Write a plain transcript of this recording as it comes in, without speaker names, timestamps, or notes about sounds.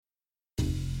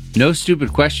No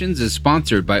Stupid Questions is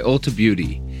sponsored by Ulta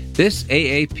Beauty. This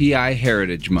AAPI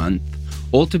Heritage Month,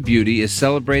 Ulta Beauty is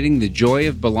celebrating the joy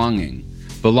of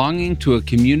belonging to a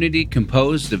community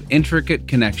composed of intricate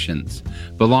connections,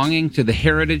 belonging to the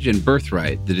heritage and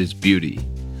birthright that is beauty.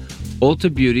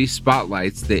 Ulta Beauty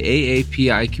spotlights the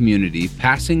AAPI community,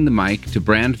 passing the mic to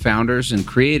brand founders and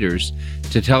creators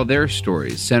to tell their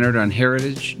stories centered on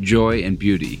heritage, joy, and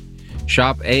beauty.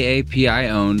 Shop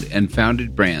AAPI-owned and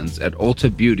founded brands at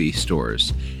Ulta Beauty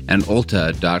stores and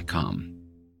ulta.com.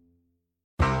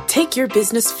 Take your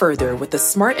business further with the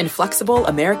smart and flexible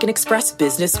American Express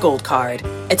Business Gold Card.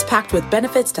 It's packed with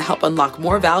benefits to help unlock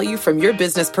more value from your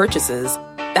business purchases.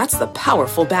 That's the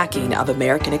powerful backing of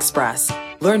American Express.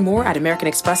 Learn more at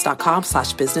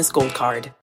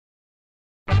americanexpress.com/businessgoldcard.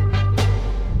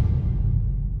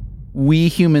 We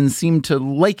humans seem to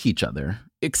like each other,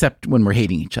 except when we're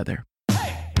hating each other.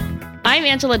 I'm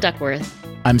Angela Duckworth.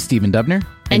 I'm Stephen Dubner.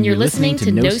 And you're listening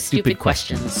to No Stupid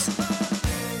Questions.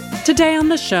 Today on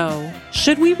the show,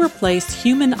 should we replace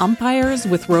human umpires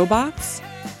with robots?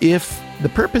 If the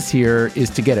purpose here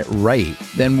is to get it right,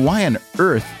 then why on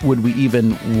earth would we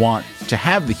even want to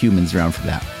have the humans around for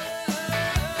that?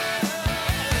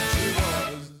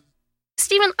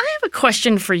 Stephen, I have a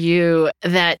question for you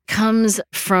that comes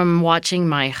from watching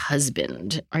my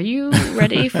husband. Are you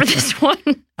ready for this one?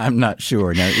 I'm not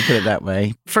sure. Now that you put it that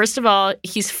way. First of all,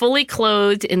 he's fully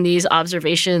clothed in these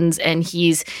observations, and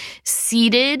he's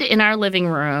seated in our living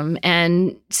room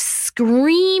and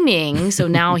screaming. So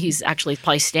now he's actually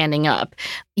probably standing up,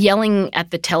 yelling at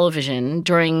the television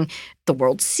during the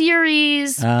World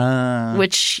Series,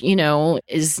 which,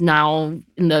 is now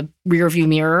in the rearview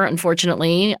mirror,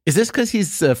 unfortunately. Is this because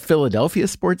he's a Philadelphia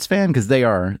sports fan? Because they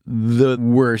are the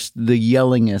worst, the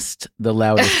yellingest, the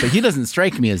loudest. But he doesn't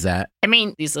strike me as that. I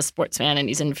mean, he's a sports fan and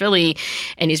he's in Philly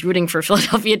and he's rooting for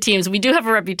Philadelphia teams. We do have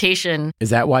a reputation. Is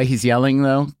that why he's yelling,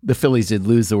 though? The Phillies did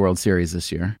lose the World Series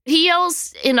this year. He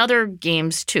yells in other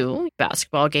games, too.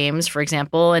 Basketball games, for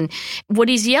example. And what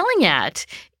he's yelling at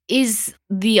is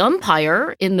the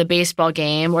umpire in the baseball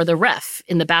game or the ref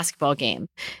in the basketball game.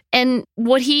 And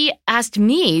what he asked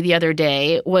me the other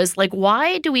day was like,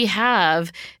 why do we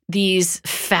have these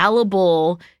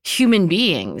fallible human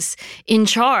beings in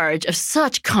charge of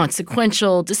such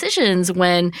consequential decisions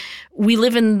when we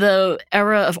live in the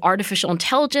era of artificial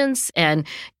intelligence? And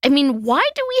I mean, why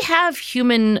do we have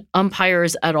human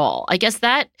umpires at all? I guess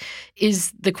that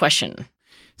is the question.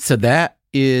 So that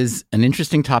is an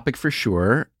interesting topic for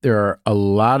sure. There are a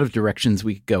lot of directions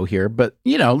we could go here, but,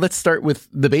 let's start with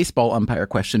the baseball umpire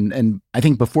question. And I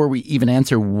think before we even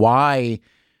answer why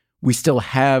we still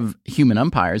have human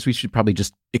umpires, we should probably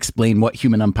just explain what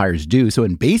human umpires do. So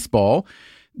in baseball,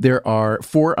 there are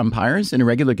 4 umpires in a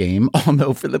regular game,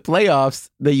 although for the playoffs,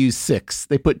 they use 6.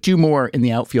 They put 2 more in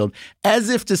the outfield, as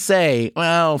if to say,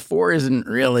 well, 4 isn't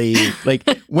really, like,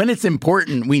 when it's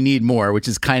important, we need more, which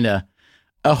is kind of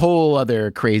a whole other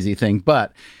crazy thing.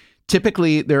 But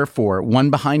typically there are 4,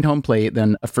 1 behind home plate,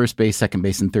 then a first base, second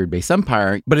base, and third base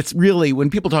umpire. But it's really,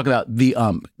 when people talk about the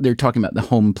ump, they're talking about the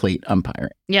home plate umpire.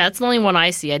 Yeah, it's the only one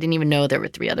I see. I didn't even know there were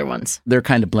 3 other ones. They're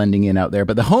kind of blending in out there.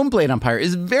 But the home plate umpire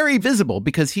is very visible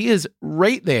because he is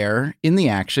right there in the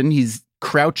action. He's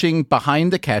crouching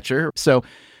behind the catcher. So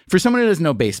for someone who doesn't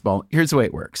know baseball, here's the way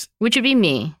it works. Which would be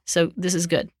me. So this is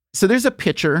good. So there's a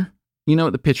pitcher. You know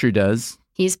what the pitcher does?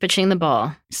 He's pitching the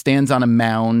ball. Stands on a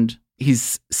mound.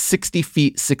 He's 60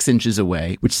 feet, 6 inches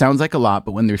away, which sounds like a lot,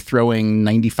 but when they're throwing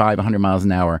 95, 100 miles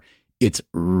an hour, it's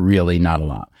really not a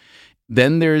lot.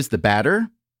 Then there's the batter,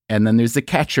 and then there's the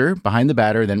catcher behind the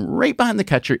batter. Then right behind the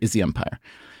catcher is the umpire.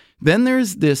 Then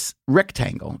there's this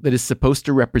rectangle that is supposed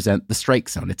to represent the strike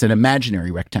zone. It's an imaginary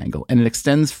rectangle, and it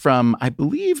extends from, I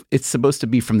believe it's supposed to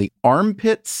be from the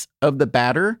armpits of the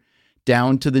batter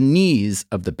down to the knees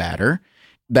of the batter.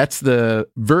 That's the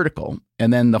vertical.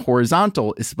 And then the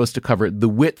horizontal is supposed to cover the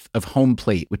width of home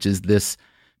plate, which is this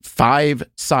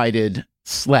 5-sided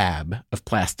slab of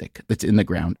plastic that's in the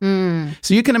ground.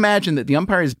 So you can imagine that the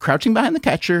umpire is crouching behind the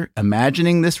catcher,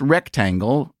 imagining this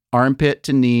rectangle, armpit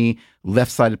to knee,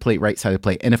 left-sided plate, right-sided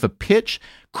plate. And if a pitch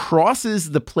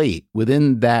crosses the plate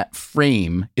within that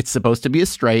frame, it's supposed to be a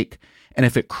strike. And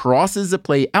if it crosses the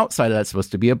plate outside of that, it's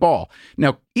supposed to be a ball.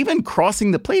 Now, even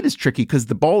crossing the plate is tricky because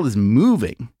the ball is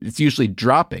moving. It's usually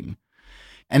dropping.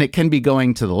 And it can be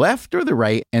going to the left or the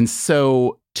right. And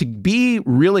so to be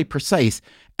really precise,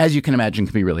 as you can imagine,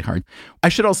 can be really hard. I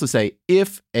should also say,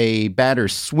 if a batter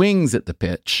swings at the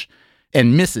pitch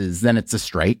and misses, then it's a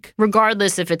strike.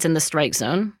 Regardless if it's in the strike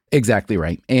zone. Exactly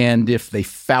right. And if they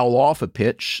foul off a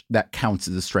pitch, that counts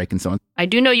as a strike and so on. I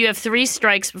do know you have 3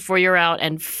 strikes before you're out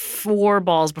and 4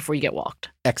 balls before you get walked.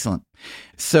 Excellent.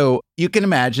 So you can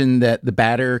imagine that the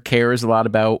batter cares a lot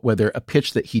about whether a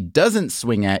pitch that he doesn't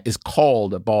swing at is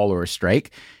called a ball or a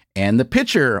strike. And the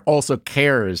pitcher also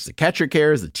cares. The catcher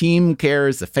cares, the team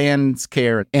cares, the fans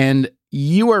care. And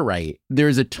you are right.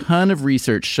 There's a ton of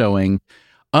research showing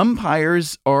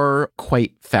umpires are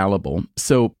quite fallible.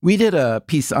 So we did a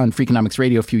piece on Freakonomics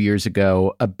Radio a few years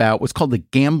ago about what's called the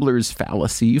gambler's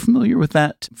fallacy. You familiar with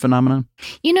that phenomenon?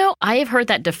 You know, I have heard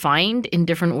that defined in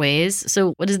different ways.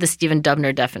 So what is the Stephen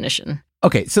Dubner definition?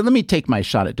 Okay, so let me take my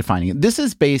shot at defining it. This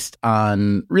is based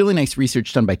on really nice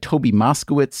research done by Toby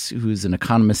Moskowitz, who's an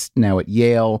economist now at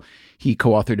Yale. He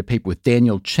co-authored a paper with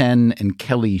Daniel Chen and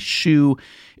Kelly Shu.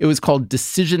 It was called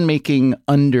Decision-Making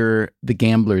Under the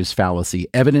Gambler's Fallacy,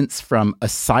 Evidence from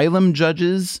Asylum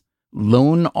Judges,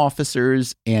 Loan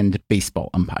Officers, and Baseball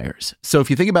Umpires. So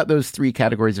if you think about those 3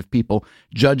 categories of people,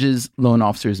 judges, loan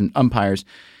officers, and umpires,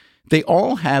 they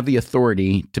all have the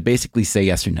authority to basically say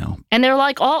yes or no. And they're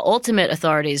like all ultimate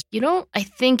authorities. You don't, I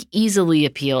think, easily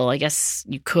appeal. I guess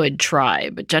you could try,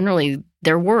 but generally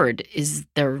their word is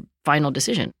their final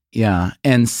decision. Yeah.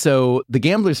 And so the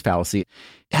gambler's fallacy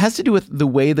has to do with the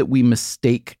way that we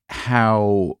mistake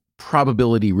how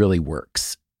probability really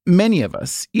works. Many of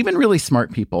us, even really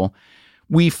smart people,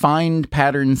 we find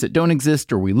patterns that don't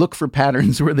exist, or we look for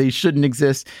patterns where they shouldn't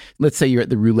exist. Let's say you're at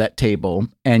the roulette table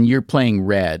and you're playing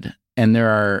red, and there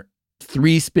are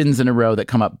 3 spins in a row that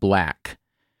come up black.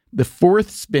 The 4th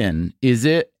spin, is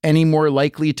it any more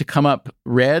likely to come up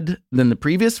red than the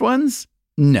previous ones?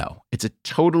 No, it's a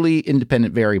totally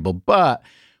independent variable. But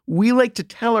we like to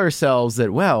tell ourselves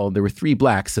that, well, there were 3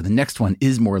 blacks, so the next one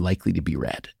is more likely to be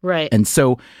red. Right. And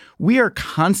so we are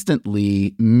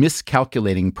constantly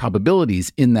miscalculating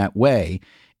probabilities in that way.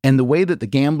 And the way that the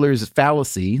gambler's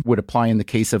fallacy would apply in the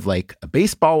case of like a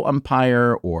baseball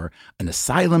umpire or an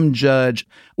asylum judge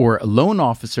or a loan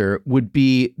officer would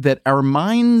be that our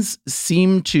minds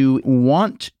seem to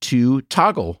want to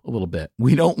toggle a little bit.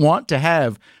 We don't want to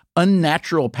have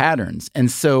unnatural patterns.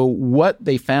 And so what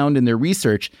they found in their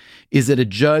research is that a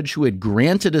judge who had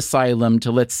granted asylum to,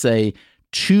 let's say,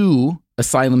 2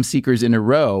 asylum seekers in a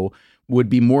row would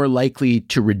be more likely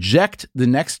to reject the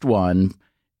next one,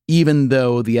 even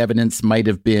though the evidence might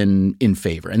have been in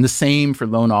favor. And the same for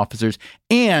loan officers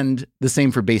and the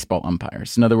same for baseball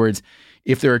umpires. In other words,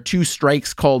 if there are 2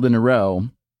 strikes called in a row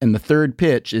and the 3rd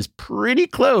pitch is pretty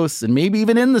close and maybe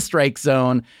even in the strike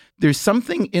zone, there's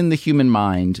something in the human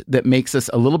mind that makes us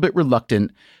a little bit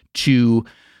reluctant to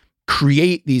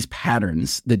create these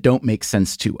patterns that don't make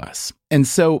sense to us. And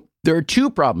so there are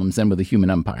 2 problems then with a human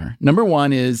umpire. Number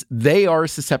 1 is they are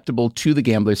susceptible to the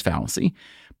gambler's fallacy,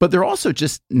 but they're also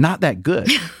just not that good.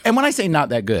 And when I say not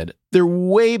that good, they're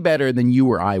way better than you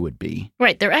or I would be.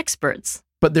 Right. They're experts.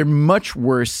 But they're much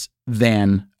worse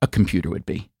than a computer would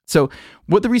be. So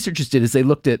what the researchers did is they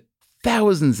looked at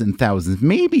thousands and thousands,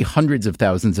 maybe hundreds of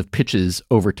thousands of pitches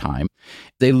over time.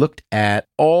 They looked at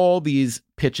all these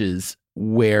pitches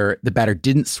where the batter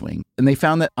didn't swing. And they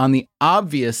found that on the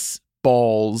obvious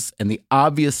balls and the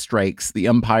obvious strikes, the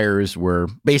umpires were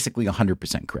basically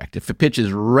 100% correct. If a pitch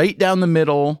is right down the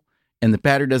middle and the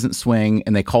batter doesn't swing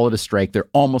and they call it a strike, they're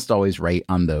almost always right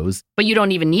on those. But you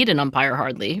don't even need an umpire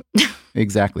hardly.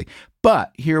 Exactly.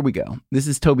 But here we go. This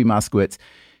is Toby Moskowitz.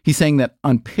 He's saying that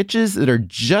on pitches that are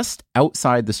just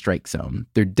outside the strike zone,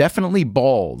 they're definitely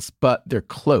balls, but they're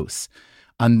close.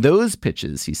 On those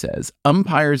pitches, he says,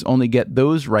 umpires only get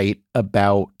those right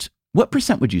about, what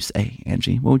percent would you say,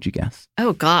 Angie? What would you guess?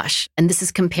 Oh, gosh. And this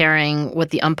is comparing what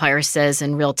the umpire says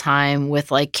in real time with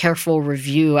like careful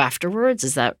review afterwards.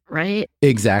 Is that right?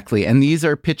 Exactly. And these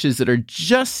are pitches that are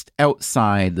just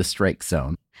outside the strike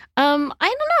zone. I don't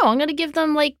know. I'm going to give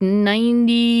them like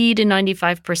 90 to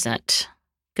 95%.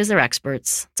 Because they're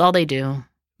experts. That's all they do.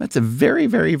 That's a very,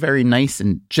 very, very nice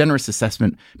and generous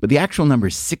assessment. But the actual number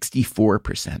is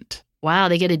 64%. Wow,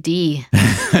 they get a D.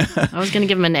 I was going to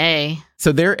give them an A.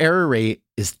 So their error rate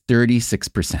is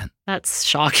 36%. That's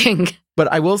shocking.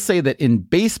 But I will say that in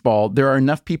baseball, there are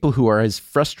enough people who are as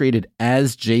frustrated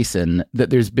as Jason that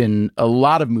there's been a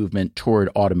lot of movement toward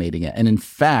automating it. And in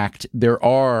fact, there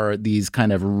are these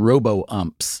kind of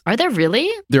robo-umps. Are there really?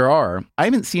 There are. I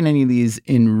haven't seen any of these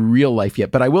in real life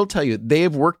yet, but I will tell you, they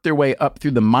have worked their way up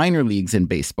through the minor leagues in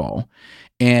baseball.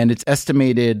 And it's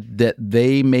estimated that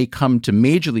they may come to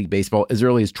Major League Baseball as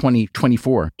early as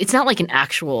 2024. It's not like an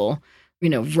actual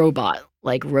robot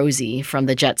like Rosie from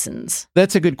the Jetsons?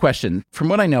 That's a good question. From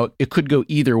what I know, it could go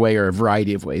either way or a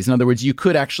variety of ways. In other words, you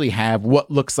could actually have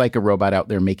what looks like a robot out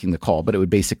there making the call, but it would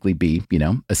basically be,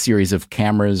 a series of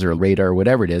cameras or radar or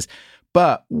whatever it is.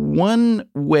 But one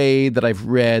way that I've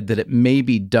read that it may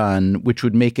be done, which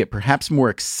would make it perhaps more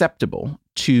acceptable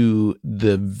to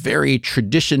the very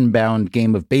tradition-bound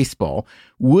game of baseball,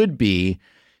 would be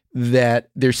that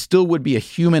there still would be a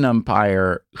human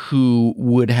umpire who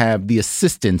would have the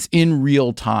assistance in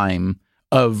real time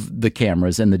of the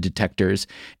cameras and the detectors,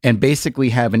 and basically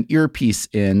have an earpiece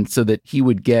in so that he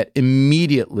would get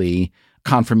immediately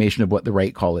confirmation of what the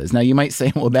right call is. Now, you might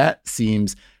say, well, that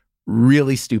seems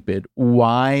really stupid.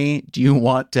 Why do you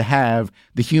want to have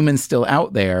the human still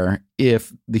out there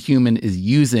if the human is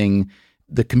using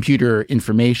the computer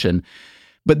information?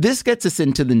 But this gets us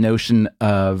into the notion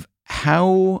of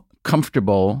how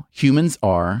comfortable humans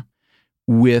are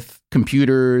with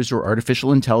computers or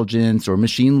artificial intelligence or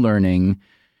machine learning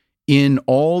in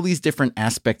all these different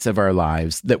aspects of our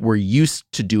lives that we're used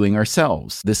to doing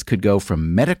ourselves. This could go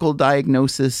from medical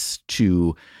diagnosis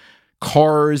to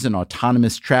cars and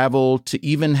autonomous travel to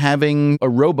even having a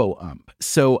robo-ump.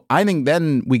 So I think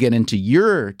then we get into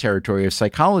your territory of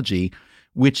psychology,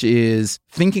 which is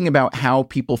thinking about how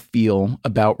people feel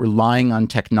about relying on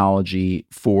technology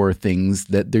for things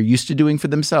that they're used to doing for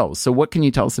themselves. So what can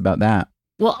you tell us about that?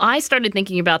 Well, I started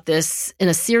thinking about this in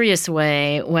a serious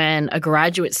way when a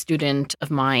graduate student of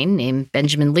mine named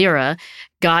Benjamin Lira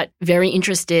got very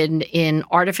interested in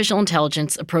artificial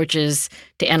intelligence approaches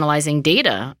to analyzing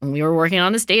data. And we were working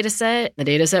on this data set. The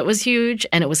data set was huge,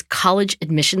 and it was college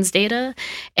admissions data.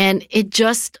 And it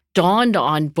just dawned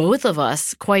on both of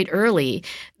us quite early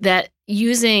that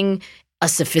using a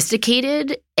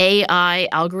sophisticated AI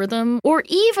algorithm or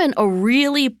even a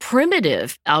really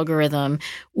primitive algorithm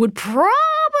would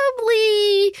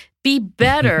probably be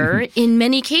better in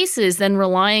many cases than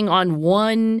relying on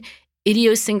one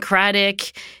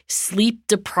idiosyncratic,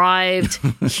 sleep-deprived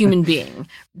human being.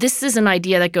 This is an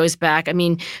idea that goes back. I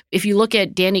mean, if you look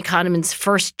at Danny Kahneman's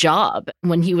first job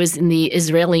when he was in the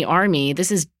Israeli army,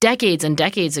 this is decades and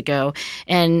decades ago.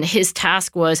 And his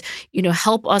task was,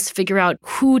 help us figure out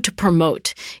who to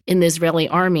promote in the Israeli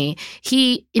army.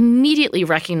 He immediately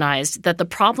recognized that the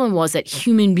problem was that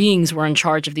human beings were in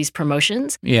charge of these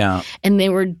promotions. Yeah. And they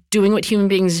were doing what human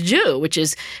beings do, which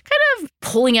is kind of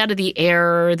pulling out of the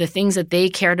air the things that they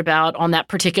cared about on that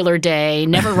particular day,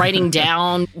 never writing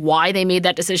down why they made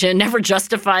that decision, never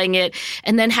justifying it,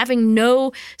 and then having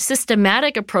no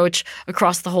systematic approach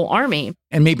across the whole army.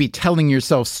 And maybe telling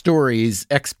yourself stories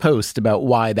ex post about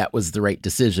why that was the right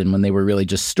decision when they were really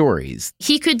just stories.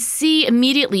 He could see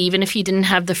immediately, even if he didn't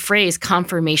have the phrase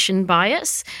confirmation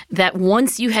bias, that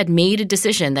once you had made a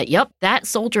decision that, yep, that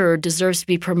soldier deserves to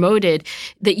be promoted,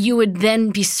 that you would then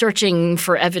be searching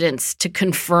for evidence to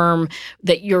confirm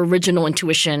that your original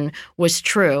intuition was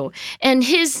true. And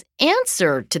his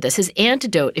answer to this, his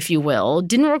antidote, if you will,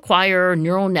 didn't require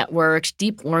neural networks,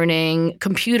 deep learning,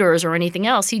 computers, or anything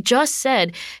else. He just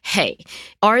said, hey,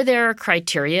 are there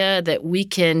criteria that we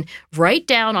can write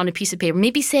down on a piece of paper,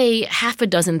 maybe say half a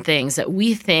dozen things that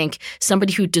we think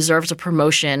somebody who deserves a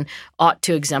promotion ought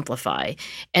to exemplify?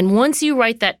 And once you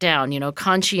write that down,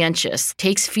 conscientious,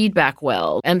 takes feedback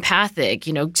well, empathic,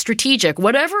 strategic,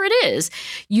 whatever it is,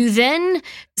 you then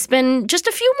spend just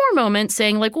a few more moments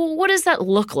saying well, what does that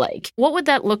look like? What would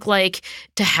that look like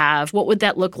to have? What would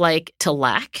that look like to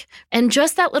lack? And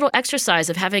just that little exercise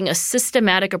of having a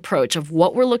systematic approach of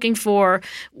what we're looking for,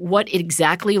 what it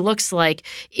exactly looks like,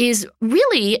 is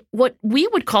really what we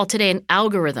would call today an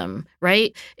algorithm,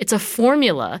 right? It's a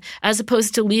formula as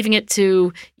opposed to leaving it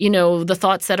to, the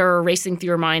thoughts that are racing through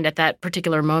your mind at that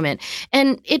particular moment.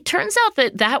 And it turns out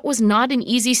that that was not an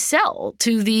easy sell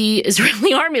to the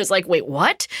Israeli army. It was like, wait,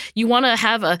 what? You want to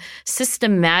have a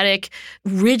systematic,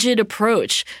 rigid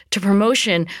approach to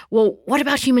promotion? Well, what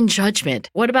about human judgment?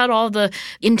 What about all the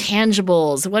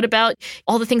intangibles? What about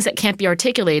all the things that can't be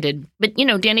articulated? But,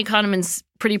 Danny Kahneman's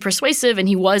pretty persuasive, and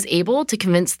he was able to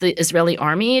convince the Israeli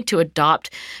army to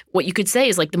adopt what you could say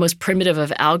is the most primitive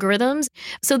of algorithms.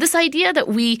 So this idea that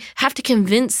we have to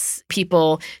convince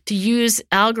people to use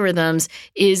algorithms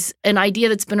is an idea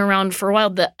that's been around for a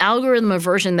while. The algorithm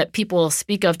aversion that people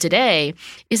speak of today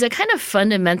is a kind of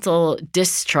fundamental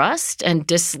distrust and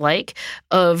dislike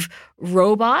of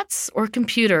robots or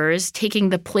computers taking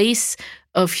the place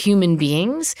of human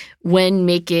beings when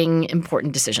making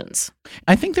important decisions.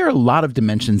 I think there are a lot of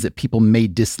dimensions that people may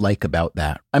dislike about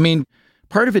that. I mean,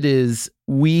 part of it is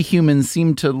we humans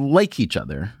seem to like each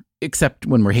other, except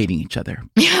when we're hating each other.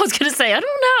 Yeah, I was going to say, I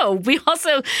don't know. We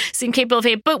also seem capable of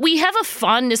hate, but we have a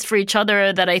fondness for each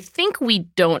other that I think we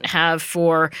don't have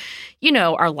for,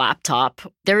 our laptop.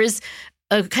 There is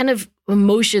a kind of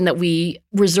emotion that we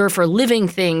reserve for living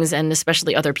things and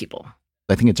especially other people.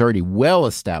 I think it's already well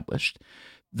established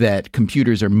that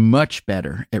computers are much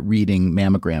better at reading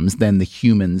mammograms than the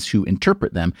humans who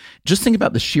interpret them. Just think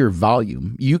about the sheer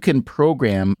volume. You can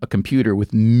program a computer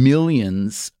with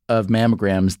millions of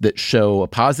mammograms that show a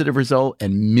positive result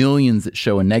and millions that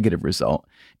show a negative result.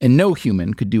 And no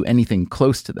human could do anything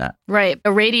close to that. Right. A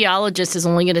radiologist is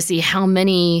only going to see how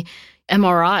many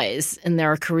MRIs in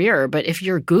their career, but if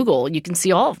you're Google, you can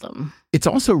see all of them. It's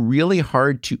also really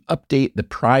hard to update the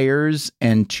priors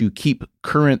and to keep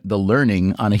current the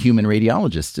learning on a human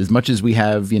radiologist. As much as we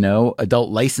have, adult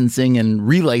licensing and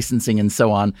relicensing and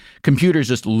so on, computers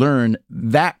just learn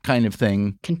that kind of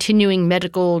thing. Continuing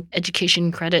medical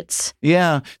education credits.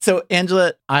 Yeah. So,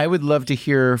 Angela, I would love to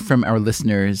hear from our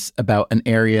listeners about an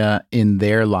area in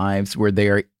their lives where they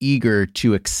are eager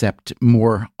to accept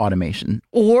more automation.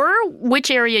 Or which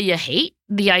area you hate.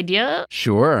 The idea?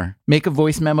 Sure. Make a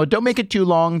voice memo. Don't make it too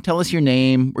long. Tell us your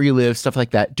name, where you live, stuff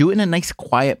like that. Do it in a nice,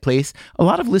 quiet place. A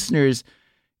lot of listeners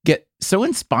get so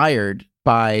inspired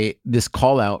by this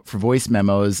call out for voice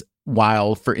memos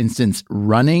while, for instance,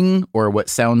 running or what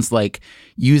sounds like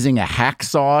using a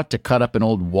hacksaw to cut up an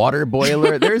old water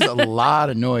boiler. There's a lot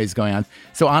of noise going on.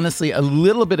 So honestly, a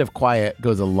little bit of quiet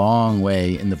goes a long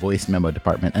way in the voice memo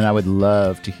department. And I would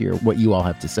love to hear what you all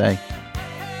have to say.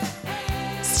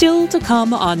 Still to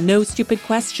come on No Stupid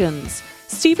Questions,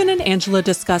 Stephen and Angela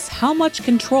discuss how much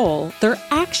control they're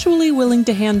actually willing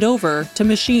to hand over to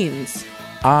machines.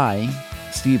 I,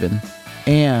 Stephen,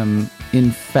 am,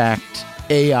 in fact,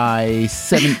 AI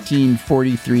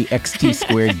 1743 XT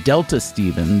squared Delta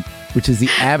Stephen, which is the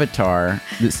avatar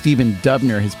that Stephen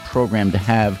Dubner has programmed to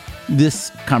have this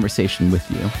conversation with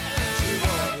you.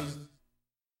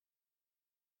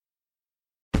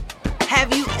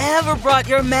 Have you ever brought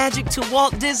your magic to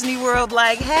Walt Disney World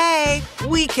like, hey,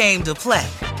 we came to play?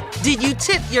 Did you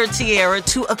tip your tiara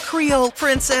to a Creole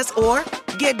princess or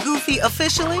get goofy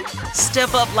officially?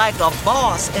 Step up like a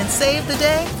boss and save the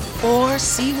day? Or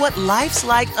see what life's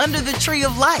like under the tree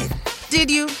of life?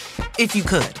 Did you? If you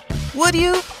could. Would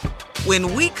you?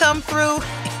 When we come through,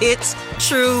 it's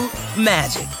true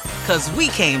magic. 'Cause we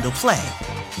came to play.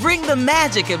 Bring the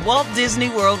magic at Walt Disney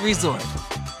World Resort.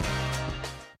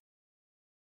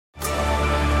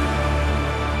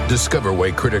 Discover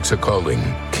why critics are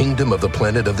calling Kingdom of the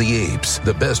Planet of the Apes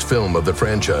the best film of the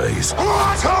franchise.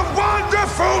 What a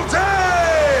wonderful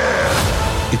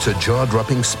day! It's a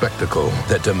jaw-dropping spectacle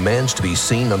that demands to be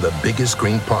seen on the biggest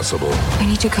screen possible. I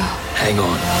need to go. Hang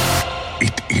on.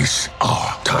 It is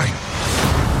our time.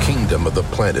 Kingdom of the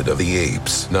Planet of the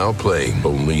Apes. Now playing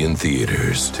only in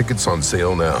theaters. Tickets on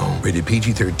sale now. Rated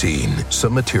PG-13.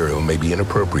 Some material may be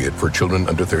inappropriate for children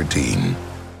under 13.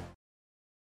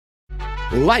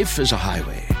 Life is a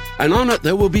highway, and on it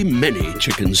there will be many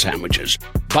chicken sandwiches.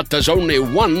 But there's only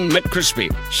one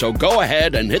McCrispy. So go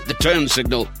ahead and hit the turn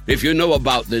signal if you know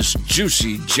about this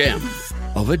juicy gem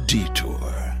of a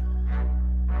detour.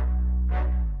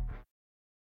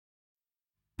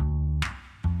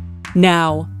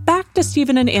 Now, back to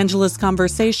Stephen and Angela's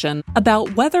conversation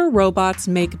about whether robots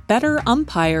make better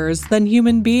umpires than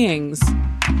human beings.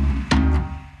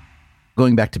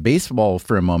 Going back to baseball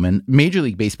for a moment, Major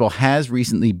League Baseball has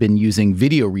recently been using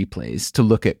video replays to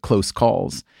look at close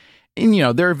calls. And,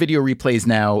 there are video replays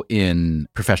now in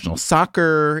professional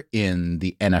soccer, in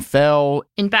the NFL.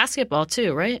 In basketball,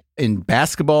 too, right? In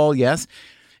basketball, yes.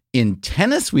 In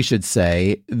tennis, we should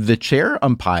say, the chair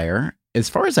umpire, as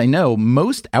far as I know,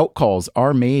 most out calls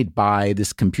are made by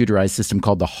this computerized system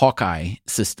called the Hawkeye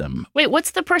system. Wait,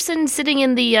 what's the person sitting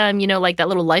in the, like that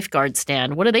little lifeguard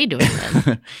stand? What are they doing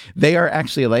then? They are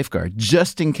actually a lifeguard.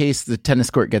 Just in case the tennis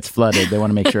court gets flooded, they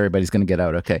want to make sure everybody's going to get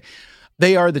out okay.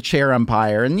 They are the chair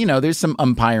umpire, and, there's some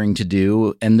umpiring to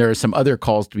do, and there are some other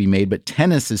calls to be made, but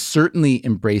tennis has certainly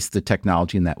embraced the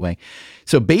technology in that way.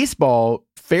 So baseball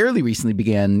fairly recently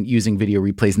began using video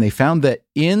replays, and they found that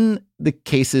in the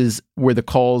cases where the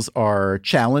calls are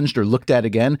challenged or looked at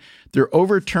again, they're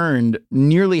overturned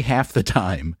nearly half the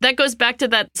time. That goes back to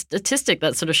that statistic,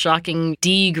 that sort of shocking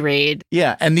D grade.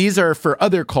 Yeah, and these are for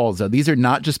other calls, though. These are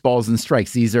not just balls and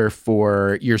strikes. These are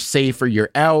for you're safe or you're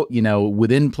out,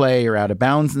 within play or out of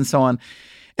bounds and so on.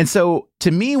 And so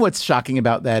to me, what's shocking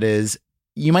about that is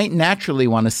you might naturally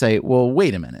want to say, well,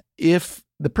 wait a minute. If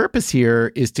the purpose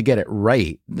here is to get it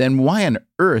right, then why on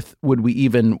earth would we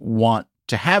even want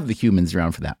to have the humans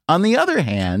around for that? On the other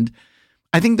hand,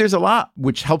 I think there's a lot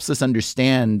which helps us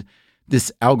understand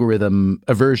this algorithm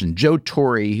aversion. Joe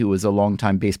Torre, who was a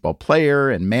longtime baseball player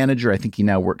and manager, I think he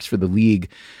now works for the league,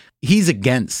 he's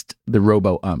against the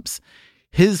robo-umps.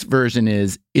 His version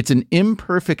is, it's an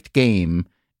imperfect game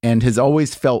and has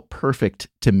always felt perfect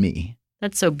to me.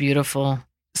 That's so beautiful.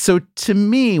 So to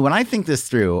me, when I think this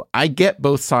through, I get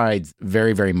both sides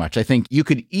very, very much. I think you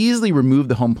could easily remove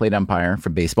the home plate umpire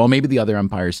from baseball, maybe the other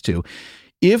umpires too.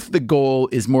 If the goal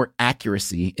is more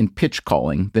accuracy in pitch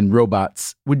calling, then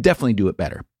robots would definitely do it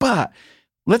better. But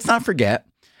let's not forget,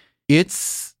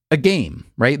 it's a game,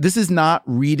 right? This is not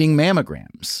reading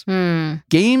mammograms.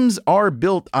 Games are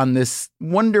built on this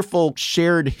wonderful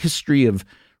shared history of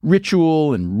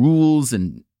ritual and rules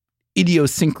and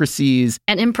idiosyncrasies.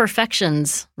 And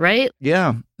imperfections, right?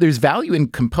 Yeah. There's value in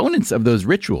components of those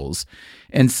rituals.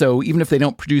 And so even if they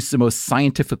don't produce the most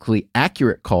scientifically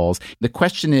accurate calls, the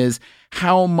question is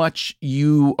how much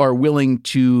you are willing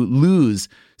to lose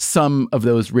some of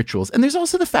those rituals. And there's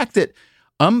also the fact that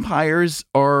umpires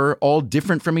are all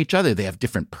different from each other. They have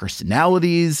different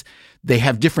personalities. They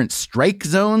have different strike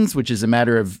zones, which is a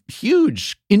matter of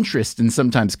huge interest and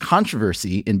sometimes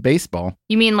controversy in baseball.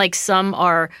 You mean like some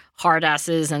are hard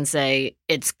asses and say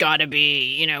it's got to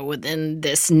be, within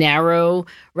this narrow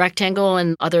rectangle,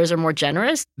 and others are more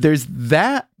generous? There's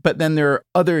that, but then there are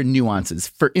other nuances.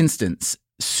 For instance,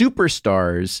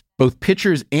 superstars, both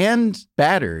pitchers and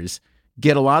batters,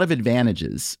 get a lot of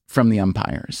advantages from the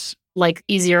umpires. Like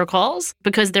easier calls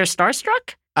because they're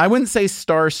starstruck? I wouldn't say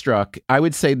starstruck. I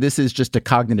would say this is just a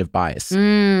cognitive bias.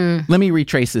 Let me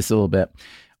retrace this a little bit.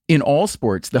 In all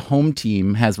sports, the home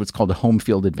team has what's called a home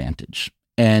field advantage.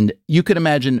 And you could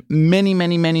imagine many,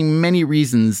 many, many, many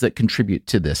reasons that contribute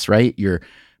to this, right? You're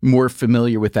more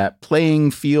familiar with that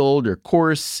playing field or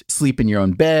course, sleep in your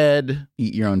own bed,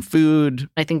 eat your own food.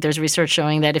 I think there's research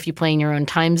showing that if you play in your own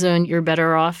time zone, you're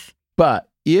better off. But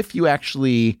if you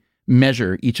actually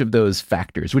measure each of those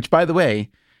factors, which, by the way,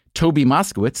 Toby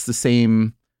Moskowitz, the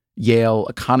same Yale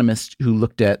economist who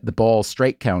looked at the ball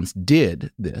strike counts,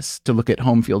 did this to look at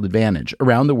home field advantage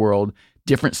around the world,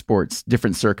 different sports,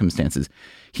 different circumstances.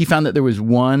 He found that there was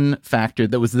one factor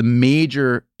that was the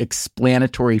major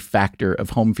explanatory factor of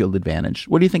home field advantage.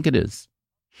 What do you think it is?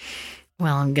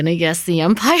 Well, I'm going to guess the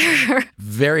umpire.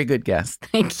 Very good guess.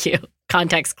 Thank you.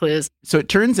 Context clues. So it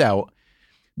turns out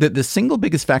that the single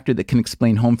biggest factor that can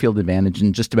explain home field advantage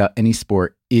in just about any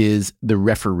sport is the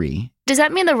referee. Does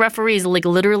that mean the referee is like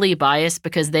literally biased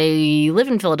because they live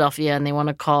in Philadelphia and they want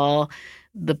to call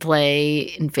the play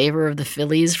in favor of the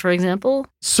Phillies, for example?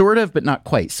 Sort of, but not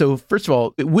quite. So first of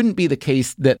all, it wouldn't be the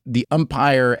case that the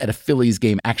umpire at a Phillies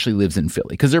game actually lives in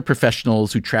Philly, because they're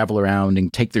professionals who travel around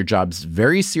and take their jobs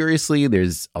very seriously.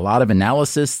 There's a lot of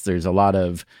analysis. There's a lot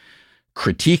of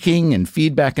critiquing and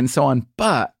feedback and so on.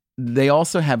 But they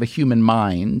also have a human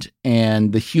mind,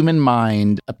 and the human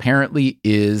mind apparently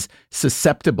is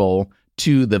susceptible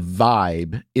to the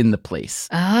vibe in the place.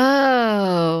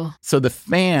 Oh. So the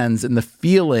fans and the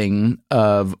feeling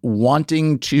of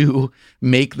wanting to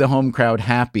make the home crowd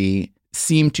happy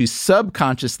seem to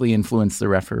subconsciously influence the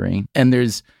referee. And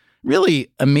there's really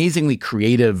amazingly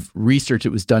creative research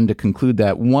that was done to conclude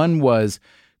that. One was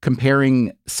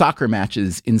comparing soccer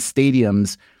matches in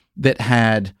stadiums that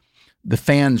had the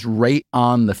fans right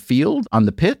on the field, on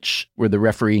the pitch, where the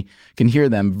referee can hear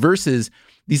them, versus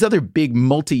these other big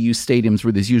multi-use stadiums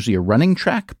where there's usually a running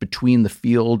track between the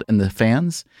field and the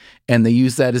fans. And they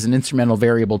use that as an instrumental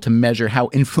variable to measure how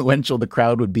influential the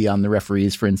crowd would be on the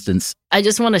referees, for instance. I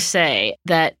just want to say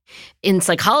that in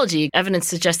psychology, evidence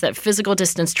suggests that physical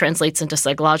distance translates into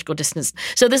psychological distance.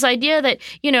 So this idea that,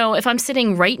 if I'm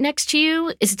sitting right next to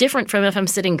you is different from if I'm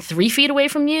sitting 3 feet away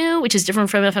from you, which is different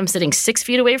from if I'm sitting 6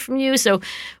 feet away from you. So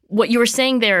what you were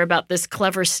saying there about this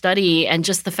clever study and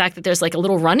just the fact that there's like a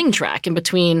little running track in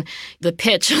between the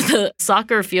pitch of the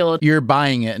soccer field. You're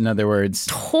buying it, in other words.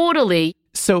 Totally.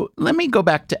 So let me go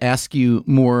back to ask you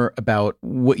more about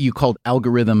what you called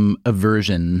algorithm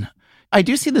aversion. I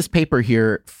do see this paper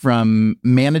here from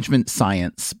Management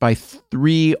Science by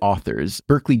 3 authors,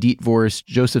 Berkeley Dietvorst,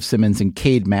 Joseph Simmons, and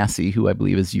Cade Massey, who I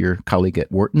believe is your colleague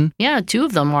at Wharton. Yeah, 2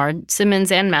 of them are,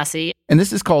 Simmons and Massey. And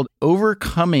this is called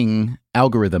Overcoming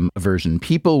Algorithm Aversion.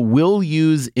 People will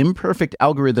use imperfect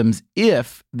algorithms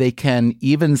if they can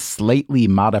even slightly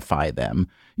modify them.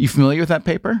 You familiar with that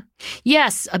paper?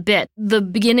 Yes, a bit. The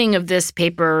beginning of this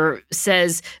paper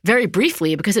says very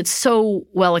briefly, because it's so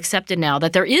well accepted now,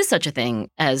 that there is such a thing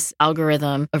as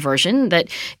algorithm aversion, that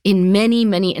in many,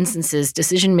 many instances,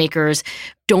 decision makers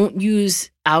don't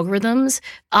use algorithms,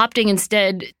 opting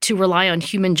instead to rely on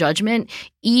human judgment,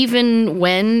 even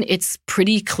when it's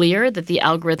pretty clear that the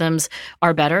algorithms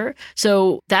are better.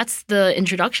 So that's the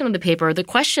introduction of the paper. The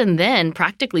question then,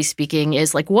 practically speaking,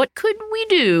 is like, what could we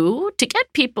do to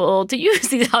get people to use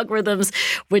these algorithms,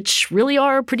 which really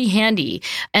are pretty handy?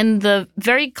 And the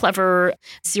very clever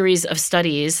series of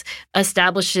studies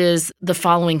establishes the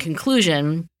following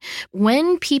conclusion.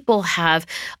 When people have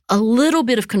a little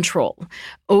bit of control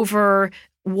over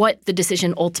what the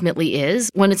decision ultimately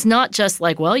is, when it's not just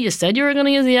like, well, you said you were going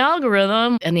to use the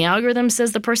algorithm and the algorithm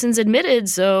says the person's admitted,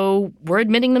 so we're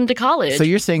admitting them to college. So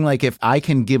you're saying like if I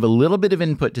can give a little bit of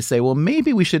input to say, well,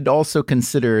 maybe we should also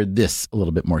consider this a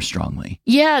little bit more strongly.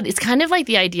 Yeah, it's kind of like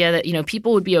the idea that,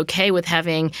 people would be okay with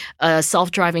having a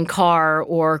self-driving car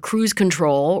or cruise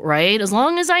control, right? As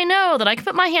long as I know that I can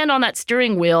put my hand on that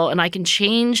steering wheel and I can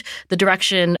change the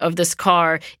direction of this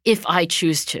car if I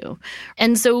choose to.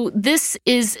 And so this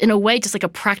is, in a way, just like a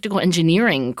practical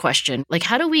engineering question. Like,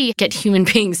 how do we get human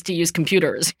beings to use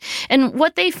computers? And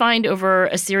what they find over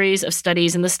a series of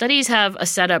studies, and the studies have a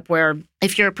setup where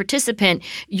if you're a participant,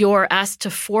 you're asked to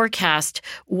forecast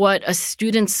what a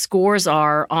student's scores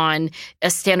are on a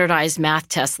standardized math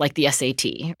test like the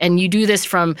SAT. And you do this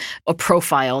from a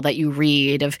profile that you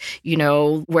read of,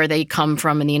 where they come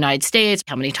from in the United States,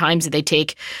 how many times did they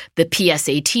take the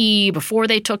PSAT before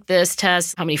they took this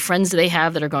test, how many friends do they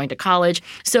have that are going to college.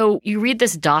 So you read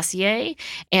this dossier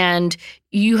and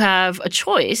you have a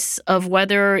choice of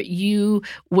whether you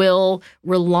will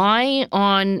rely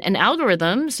on an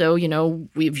algorithm. So,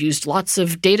 we've used lots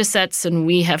of data sets and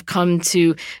we have come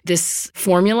to this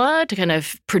formula to kind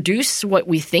of produce what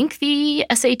we think the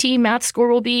SAT math score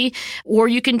will be, or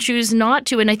you can choose not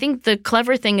to. And I think the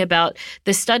clever thing about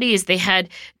the study is they had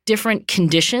different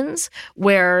conditions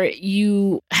where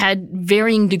you had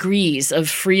varying degrees of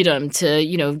freedom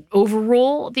to,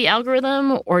 overrule the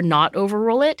algorithm or not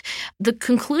overrule it. The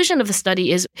conclusion of the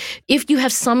study is if you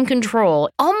have some control,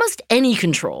 almost any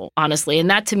control, honestly, and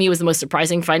that to me was the most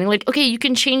surprising finding, like, okay, you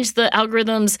can change the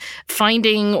algorithm's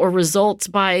finding or results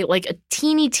by like a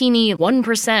teeny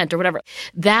 1% or whatever.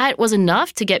 That was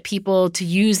enough to get people to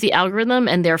use the algorithm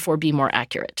and therefore be more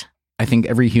accurate. I think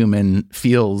every human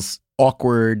feels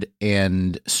awkward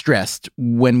and stressed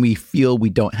when we feel we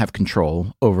don't have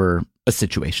control over a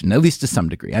situation, at least to some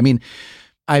degree. I mean,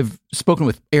 I've spoken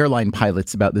with airline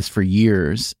pilots about this for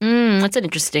years. That's an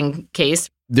interesting case.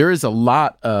 There is a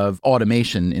lot of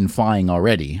automation in flying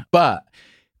already, but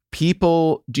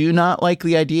people do not like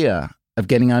the idea of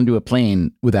getting onto a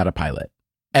plane without a pilot,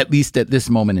 at least at this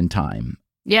moment in time.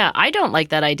 Yeah, I don't like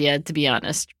that idea, to be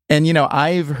honest. And,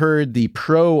 I've heard the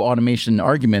pro-automation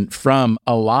argument from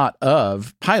a lot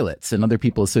of pilots and other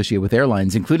people associated with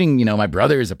airlines, including, my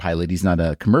brother is a pilot. He's not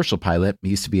a commercial pilot. He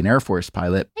used to be an Air Force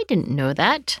pilot. I didn't know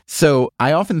that. So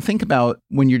I often think about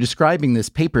when you're describing this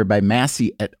paper by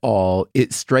Massey et al.,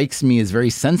 it strikes me as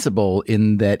very sensible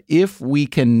in that if we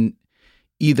can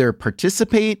either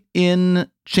participate in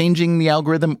changing the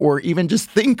algorithm or even just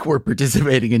think we're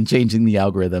participating in changing the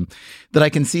algorithm, that I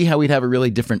can see how we'd have a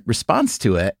really different response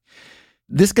to it.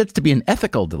 This gets to be an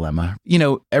ethical dilemma.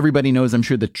 Everybody knows, I'm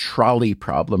sure, the trolley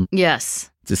problem. Yes.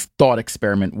 It's this thought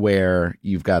experiment where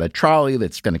you've got a trolley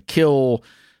that's going to kill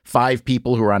 5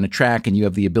 people who are on a track and you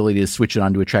have the ability to switch it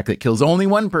onto a track that kills only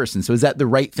one person. So is that the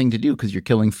right thing to do because you're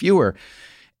killing fewer?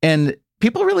 And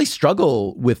people really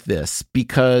struggle with this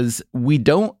because we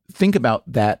don't think about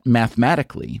that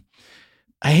mathematically.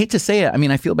 I hate to say it. I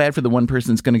mean, I feel bad for the one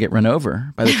person that's going to get run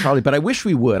over by the trolley, but I wish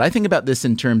we would. I think about this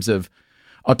in terms of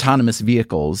autonomous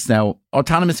vehicles. Now,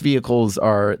 autonomous vehicles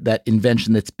are that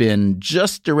invention that's been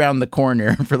just around the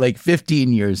corner for like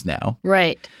 15 years now.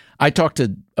 Right. I talked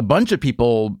to a bunch of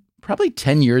people probably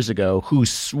 10 years ago who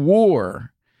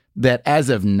swore that as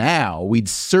of now, we'd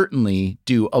certainly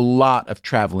do a lot of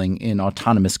traveling in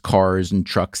autonomous cars and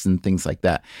trucks and things like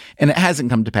that. And it hasn't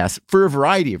come to pass for a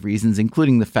variety of reasons,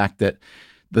 including the fact that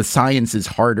the science is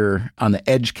harder on the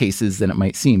edge cases than it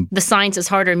might seem. The science is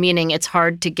harder, meaning it's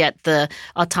hard to get the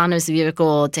autonomous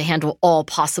vehicle to handle all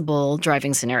possible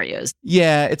driving scenarios.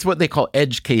 Yeah, it's what they call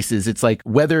edge cases. It's like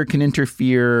weather can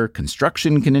interfere,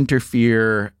 construction can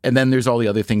interfere, and then there's all the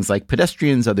other things like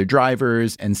pedestrians, other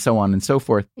drivers, and so on and so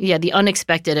forth. Yeah, the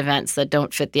unexpected events that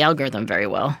don't fit the algorithm very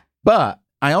well. But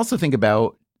I also think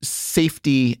about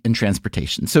safety and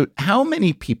transportation. So how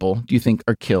many people do you think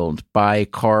are killed by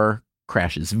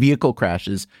vehicle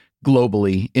crashes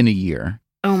globally in a year?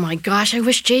 Oh my gosh, I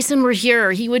wish Jason were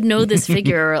here. He would know this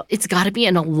figure. It's got to be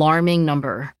an alarming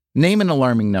number. Name an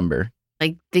alarming number.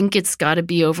 I think it's got to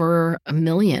be over 1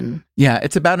 million. Yeah,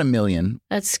 it's about 1 million.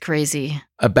 That's crazy.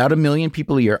 About 1 million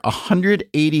people a year.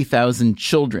 180,000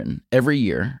 children every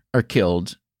year are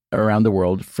killed around the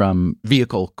world from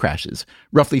vehicle crashes,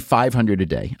 roughly 500 a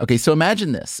day. Okay, so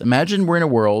imagine this. Imagine we're in a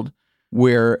world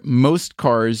where most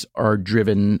cars are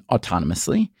driven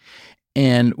autonomously,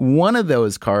 and one of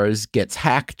those cars gets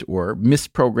hacked or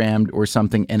misprogrammed or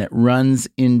something, and it runs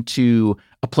into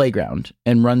a playground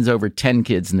and runs over 10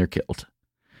 kids and they're killed.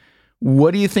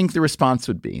 What do you think the response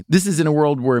would be? This is in a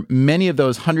world where many of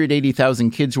those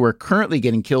 180,000 kids who are currently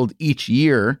getting killed each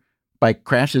year by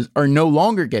crashes are no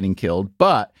longer getting killed.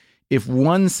 But if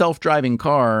one self-driving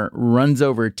car runs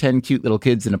over 10 cute little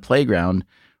kids in a playground,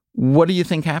 what do you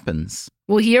think happens?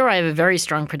 Well, here I have a very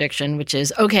strong prediction, which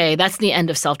is, okay, that's the end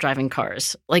of self-driving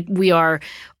cars. Like, we are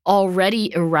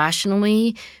already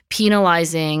irrationally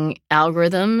penalizing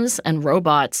algorithms and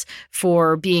robots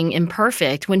for being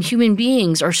imperfect when human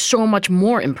beings are so much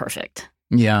more imperfect.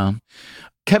 Yeah.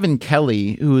 Kevin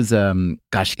Kelly, who is,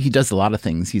 he does a lot of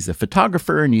things. He's a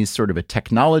photographer and he's sort of a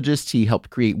technologist. He helped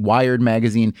create Wired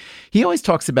magazine. He always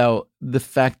talks about the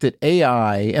fact that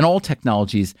AI and all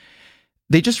technologies,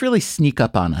 they just really sneak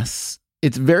up on us.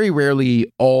 It's very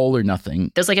rarely all or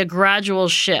nothing. There's like a gradual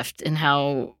shift in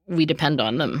how we depend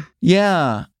on them.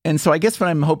 Yeah. And so I guess what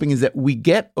I'm hoping is that we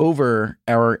get over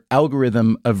our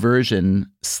algorithm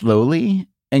aversion slowly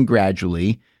and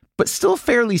gradually, but still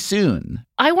fairly soon.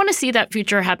 I want to see that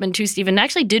future happen too, Stephen. I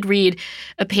actually did read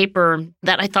a paper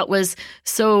that I thought was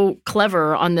so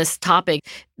clever on this topic.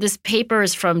 This paper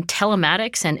is from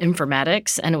Telematics and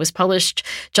Informatics, and it was published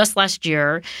just last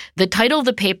year. The title of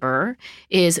the paper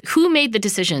is Who Made the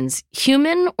Decisions,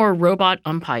 Human or Robot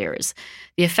Umpires?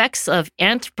 The Effects of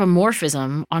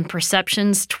Anthropomorphism on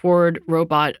Perceptions Toward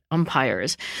Robot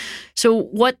Umpires. So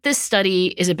what this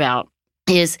study is about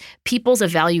is people's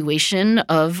evaluation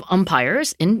of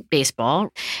umpires in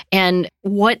baseball and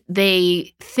what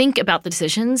they think about the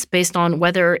decisions based on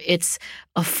whether it's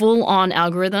a full-on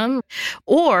algorithm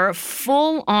or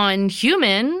full-on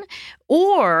human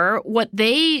or what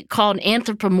they call an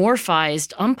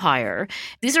anthropomorphized umpire.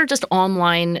 These are just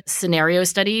online scenario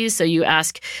studies. So you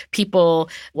ask people,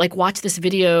 like, watch this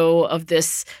video of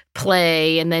this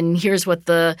play, and then here's what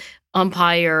the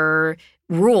umpire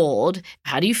ruled.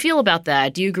 How do you feel about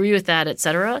that? Do you agree with that, et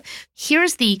cetera?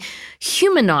 Here's the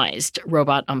humanized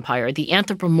robot umpire, the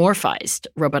anthropomorphized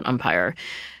robot umpire.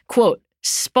 Quote,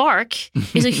 Spark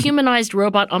is a humanized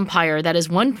robot umpire that is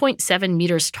 1.7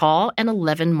 meters tall and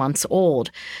 11 months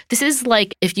old. This is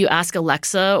like if you ask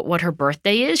Alexa what her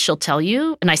birthday is, she'll tell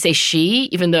you. And I say she,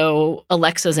 even though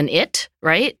Alexa's an it,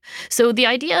 right? So the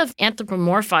idea of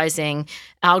anthropomorphizing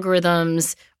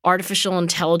algorithms, artificial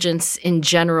intelligence in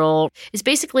general, is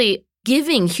basically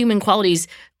giving human qualities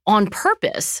on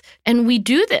purpose. And we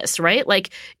do this, right?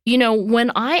 Like, you know,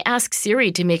 when I ask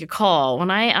Siri to make a call, when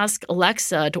I ask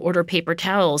Alexa to order paper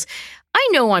towels, I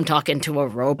know I'm talking to a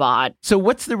robot. So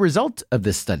what's the result of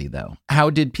this study, though?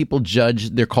 How did people judge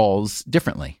their calls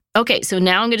differently? Okay, so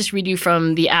now I'm going to just read you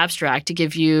from the abstract to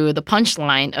give you the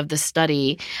punchline of the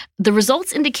study. The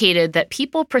results indicated that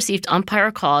people perceived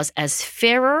umpire calls as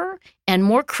fairer and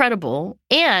more credible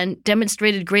and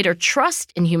demonstrated greater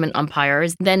trust in human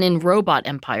umpires than in robot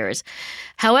umpires.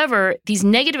 However, these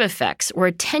negative effects were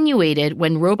attenuated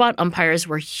when robot umpires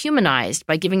were humanized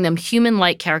by giving them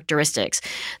human-like characteristics.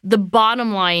 The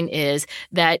bottom line is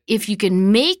that if you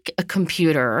can make a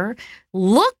computer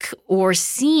look or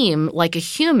seem like a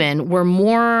human, we're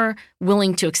more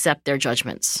willing to accept their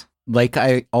judgments. Like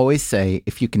I always say,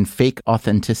 if you can fake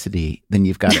authenticity, then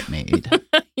you've got it made.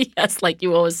 Yes, like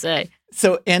you always say.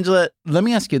 So, Angela, let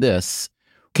me ask you this.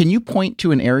 Can you point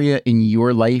to an area in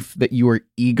your life that you are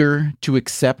eager to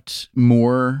accept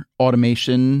more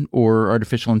automation or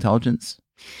artificial intelligence?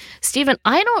 Stephen,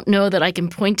 I don't know that I can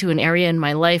point to an area in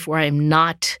my life where I'm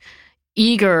not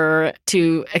eager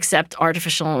to accept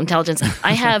artificial intelligence.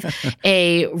 I have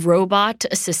a robot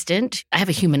assistant. I have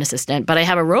a human assistant, but I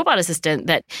have a robot assistant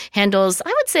that handles, I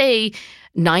would say,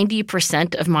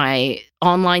 90% of my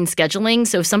online scheduling.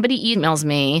 So if somebody emails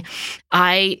me,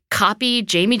 I copy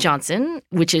Jamie Johnson,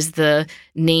 which is the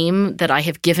name that I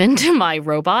have given to my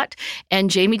robot,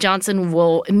 and Jamie Johnson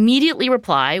will immediately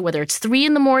reply, whether it's 3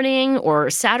 a.m.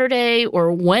 or Saturday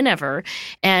or whenever,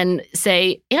 and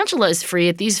say, Angela is free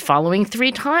at these following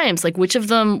 3 times. Like, which of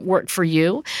them worked for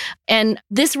you? And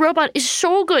this robot is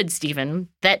so good, Stephen,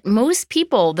 that most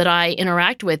people that I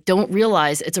interact with don't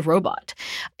realize it's a robot.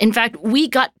 In fact, we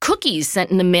got cookies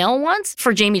sent in the mail once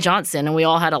for Jamie Johnson, and we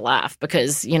all had a laugh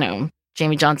because, you know,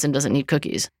 Jamie Johnson doesn't need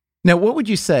cookies. Now, what would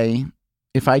you say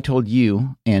if I told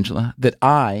you, Angela, that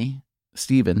I,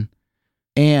 Stephen,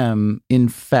 am, in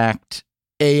fact,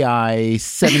 AI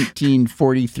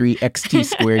 1743 XT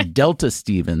squared Delta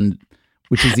Steven,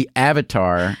 which is the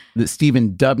avatar that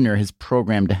Stephen Dubner has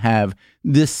programmed to have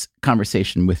this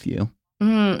conversation with you.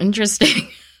 Interesting.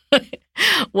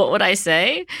 What would I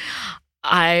say?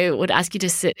 I would ask you to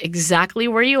sit exactly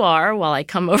where you are while I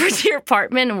come over to your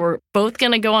apartment, and we're both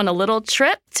going to go on a little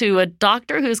trip to a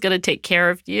doctor who's going to take care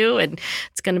of you, and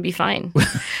it's going to be fine.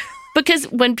 Because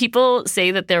when people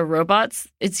say that they're robots,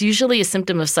 it's usually a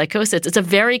symptom of psychosis. It's a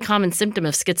very common symptom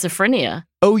of schizophrenia.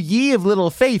 Oh, ye of little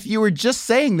faith, you were just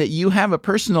saying that you have a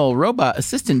personal robot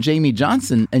assistant, Jamie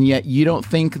Johnson, and yet you don't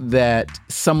think that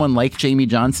someone like Jamie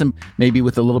Johnson, maybe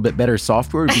with a little bit better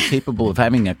software, would be capable of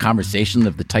having a conversation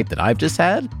of the type that I've just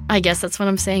had? I guess that's what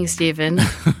I'm saying, Stephen.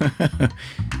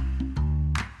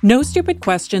 No Stupid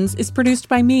Questions is produced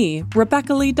by me,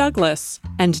 Rebecca Lee Douglas.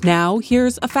 And now,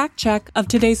 here's a fact check of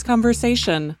today's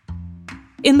conversation.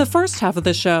 In the first half of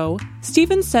the show,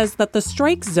 Stephen says that the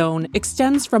strike zone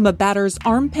extends from a batter's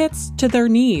armpits to their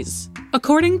knees.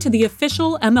 According to the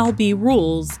official MLB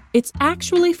rules, it's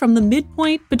actually from the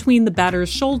midpoint between the batter's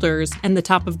shoulders and the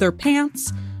top of their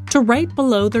pants to right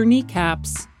below their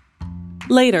kneecaps.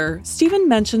 Later, Stephen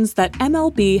mentions that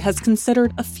MLB has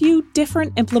considered a few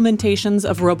different implementations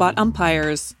of robot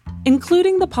umpires,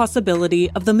 including the possibility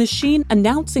of the machine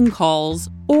announcing calls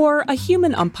or a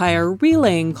human umpire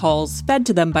relaying calls fed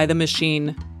to them by the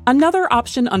machine. Another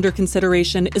option under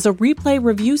consideration is a replay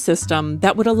review system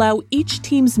that would allow each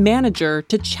team's manager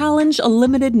to challenge a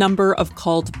limited number of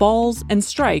called balls and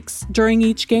strikes during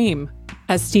each game.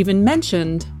 As Stephen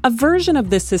mentioned, a version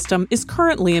of this system is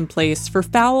currently in place for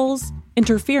fouls,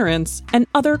 interference, and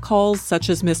other calls such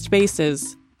as missed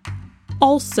bases.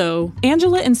 Also,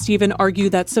 Angela and Stephen argue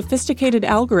that sophisticated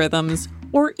algorithms,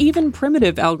 or even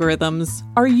primitive algorithms,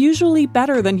 are usually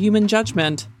better than human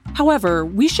judgment. However,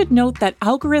 we should note that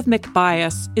algorithmic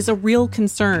bias is a real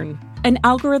concern. An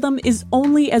algorithm is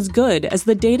only as good as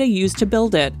the data used to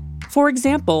build it. For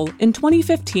example, in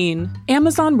 2015,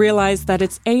 Amazon realized that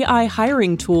its AI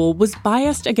hiring tool was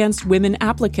biased against women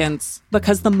applicants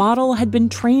because the model had been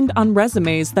trained on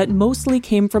resumes that mostly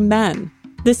came from men.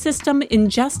 The system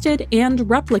ingested and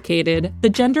replicated the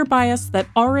gender bias that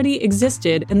already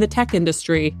existed in the tech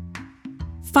industry.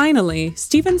 Finally,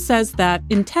 Stephen says that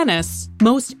in tennis,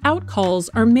 most out calls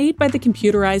are made by the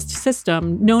computerized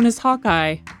system known as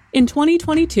Hawkeye. In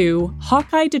 2022,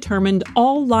 Hawkeye determined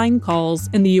all line calls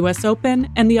in the US Open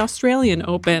and the Australian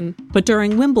Open, but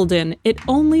during Wimbledon, it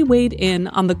only weighed in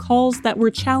on the calls that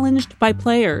were challenged by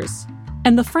players.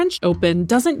 And the French Open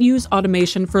doesn't use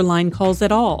automation for line calls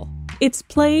at all. It's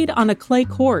played on a clay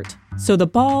court, so the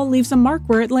ball leaves a mark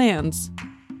where it lands.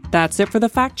 That's it for the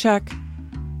fact check.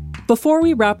 Before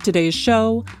we wrap today's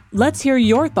show, let's hear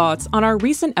your thoughts on our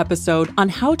recent episode on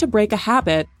how to break a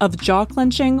habit of jaw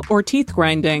clenching or teeth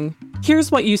grinding.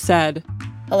 Here's what you said.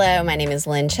 Hello, my name is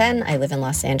Lynn Chen. I live in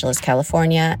Los Angeles,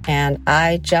 California, and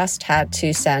I just had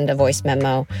to send a voice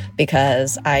memo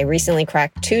because I recently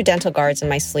cracked 2 dental guards in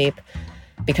my sleep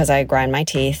because I grind my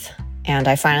teeth. And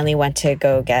I finally went to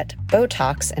go get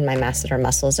Botox in my masseter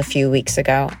muscles a few weeks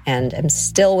ago, and I'm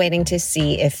still waiting to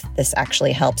see if this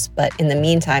actually helps. But in the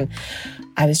meantime,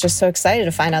 I was just so excited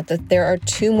to find out that there are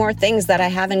 2 more things that I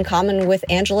have in common with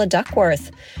Angela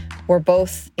Duckworth. We're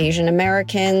both Asian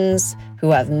Americans who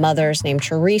have mothers named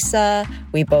Teresa.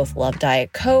 We both love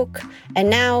Diet Coke. And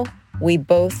now we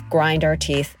both grind our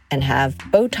teeth and have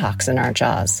Botox in our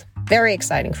jaws. Very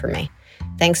exciting for me.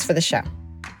 Thanks for the show.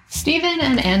 Stephen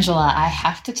and Angela, I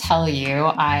have to tell you,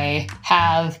 I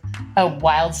have a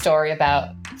wild story about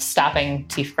stopping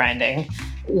teeth grinding.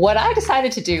 What I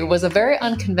decided to do was a very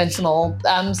unconventional,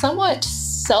 somewhat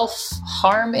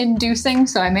self-harm inducing,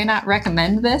 so I may not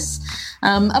recommend this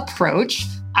approach.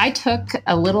 I took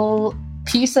a little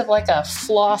piece of like a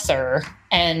flosser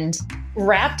and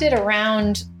wrapped it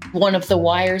around one of the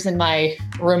wires in my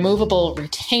removable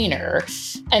retainer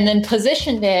and then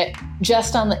positioned it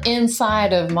just on the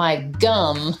inside of my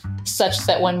gum such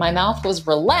that when my mouth was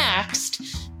relaxed,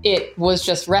 it was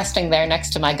just resting there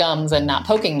next to my gums and not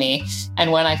poking me.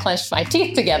 And when I clenched my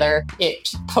teeth together,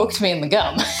 it poked me in the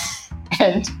gum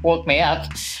and woke me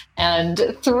up.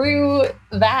 And through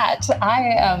that,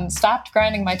 I stopped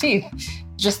grinding my teeth.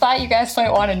 Just thought you guys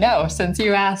might want to know since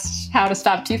you asked how to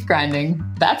stop teeth grinding.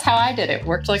 That's how I did it.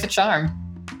 Worked like a charm.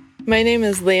 My name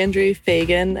is Landry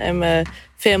Fagan. I'm a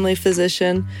family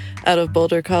physician out of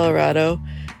Boulder, Colorado.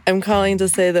 I'm calling to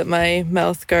say that my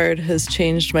mouth guard has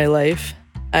changed my life.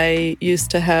 I used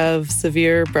to have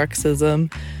severe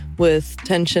bruxism with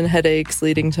tension headaches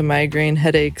leading to migraine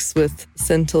headaches with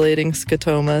scintillating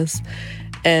scotomas.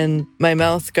 And my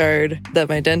mouth guard that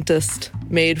my dentist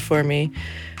made for me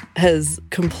has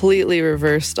completely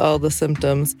reversed all the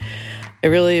symptoms. I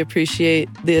really appreciate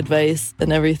the advice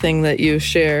and everything that you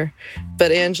share.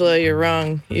 But Angela, you're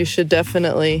wrong. You should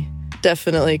definitely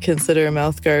consider a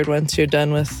mouth guard once you're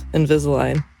done with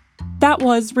Invisalign. That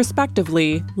was,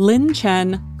 respectively, Lynn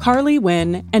Chen, Carly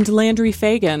Wynn, and Landry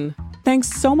Fagan. Thanks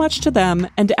so much to them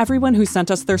and everyone who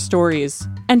sent us their stories.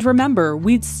 And remember,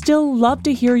 we'd still love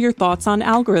to hear your thoughts on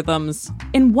algorithms.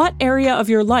 In what area of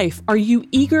your life are you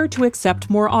eager to accept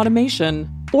more automation?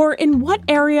 Or in what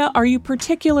area are you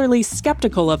particularly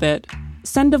skeptical of it?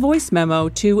 Send a voice memo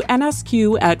to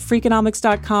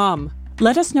nsq@freakonomics.com.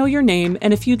 Let us know your name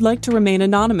and if you'd like to remain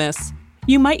anonymous.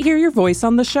 You might hear your voice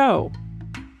on the show.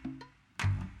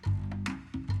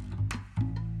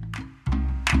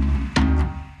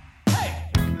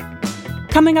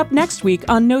 Coming up next week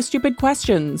on No Stupid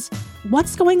Questions,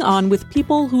 what's going on with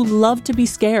people who love to be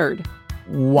scared?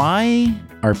 Why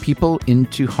are people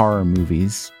into horror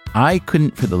movies? I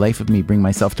couldn't for the life of me bring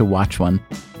myself to watch one.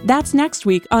 That's next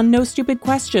week on No Stupid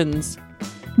Questions.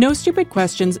 No Stupid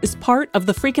Questions is part of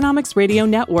the Freakonomics Radio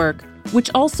Network, which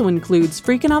also includes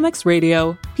Freakonomics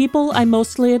Radio, People I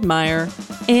Mostly Admire,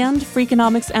 and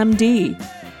Freakonomics MD.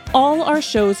 All our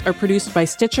shows are produced by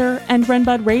Stitcher and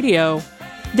Renbud Radio.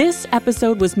 This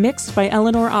episode was mixed by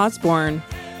Eleanor Osborne.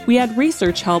 We had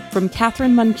research help from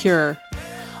Catherine Moncure.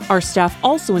 Our staff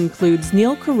also includes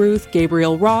Neil Carruth,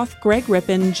 Gabriel Roth, Greg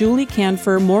Rippin, Julie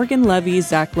Canfer, Morgan Levy,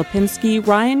 Zach Lipinski,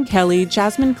 Ryan Kelly,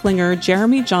 Jasmine Klinger,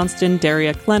 Jeremy Johnston,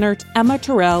 Daria Kleinert, Emma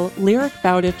Terrell, Lyric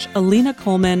Bowditch, Alina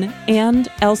Coleman, and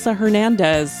Elsa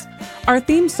Hernandez. Our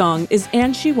theme song is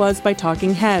And She Was by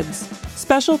Talking Heads.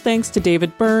 Special thanks to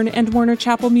David Byrne and Warner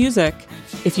Chappell Music.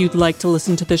 If you'd like to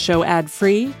listen to the show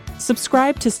ad-free,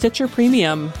 subscribe to Stitcher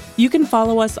Premium. You can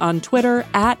follow us on Twitter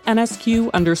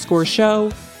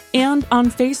 @NSQ_show and on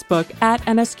Facebook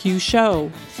 @NSQ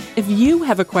Show. If you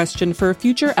have a question for a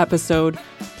future episode,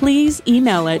 please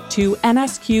email it to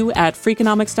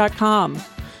nsq@freakonomics.com.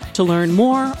 To learn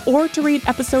more or to read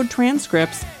episode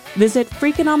transcripts, visit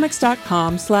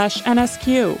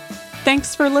freakonomics.com/NSQ.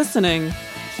 Thanks for listening.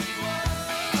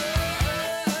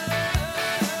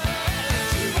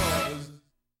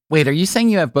 Wait, are you saying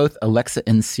you have both Alexa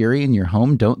and Siri in your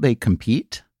home? Don't they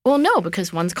compete? Well, no,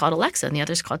 because one's called Alexa and the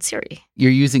other's called Siri. You're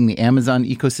using the Amazon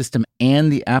ecosystem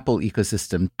and the Apple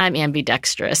ecosystem. I'm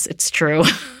ambidextrous. It's true.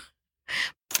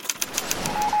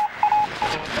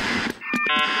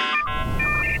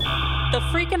 The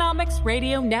Freakonomics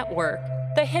Radio Network,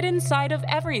 the hidden side of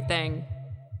everything.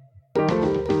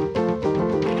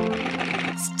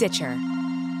 Stitcher.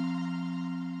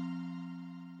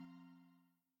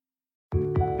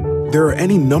 There are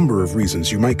any number of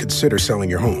reasons you might consider selling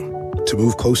your home. To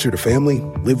move closer to family,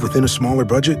 live within a smaller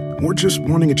budget, or just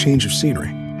wanting a change of scenery.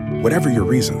 Whatever your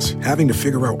reasons, having to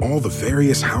figure out all the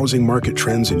various housing market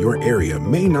trends in your area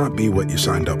may not be what you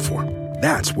signed up for.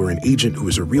 That's where an agent who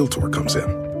is a realtor comes in.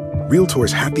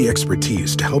 Realtors have the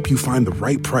expertise to help you find the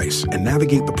right price and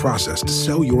navigate the process to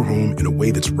sell your home in a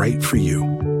way that's right for you.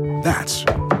 That's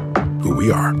who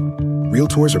we are.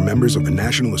 Realtors are members of the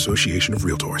National Association of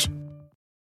Realtors.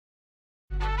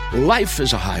 Life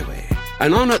is a highway,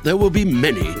 and on it there will be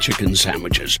many chicken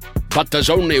sandwiches. But there's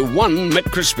only one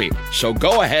McCrispy. So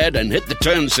go ahead and hit the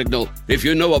turn signal if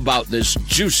you know about this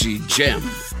juicy gem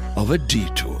of a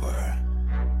detour.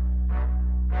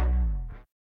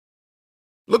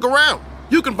 Look around.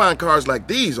 You can find cars like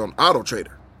these on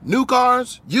AutoTrader. New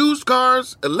cars, used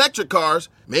cars, electric cars,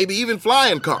 maybe even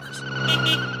flying cars.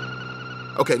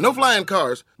 Okay, no flying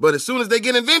cars, but as soon as they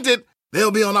get invented,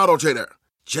 they'll be on AutoTrader.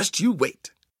 Just you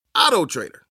wait.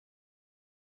 AutoTrader.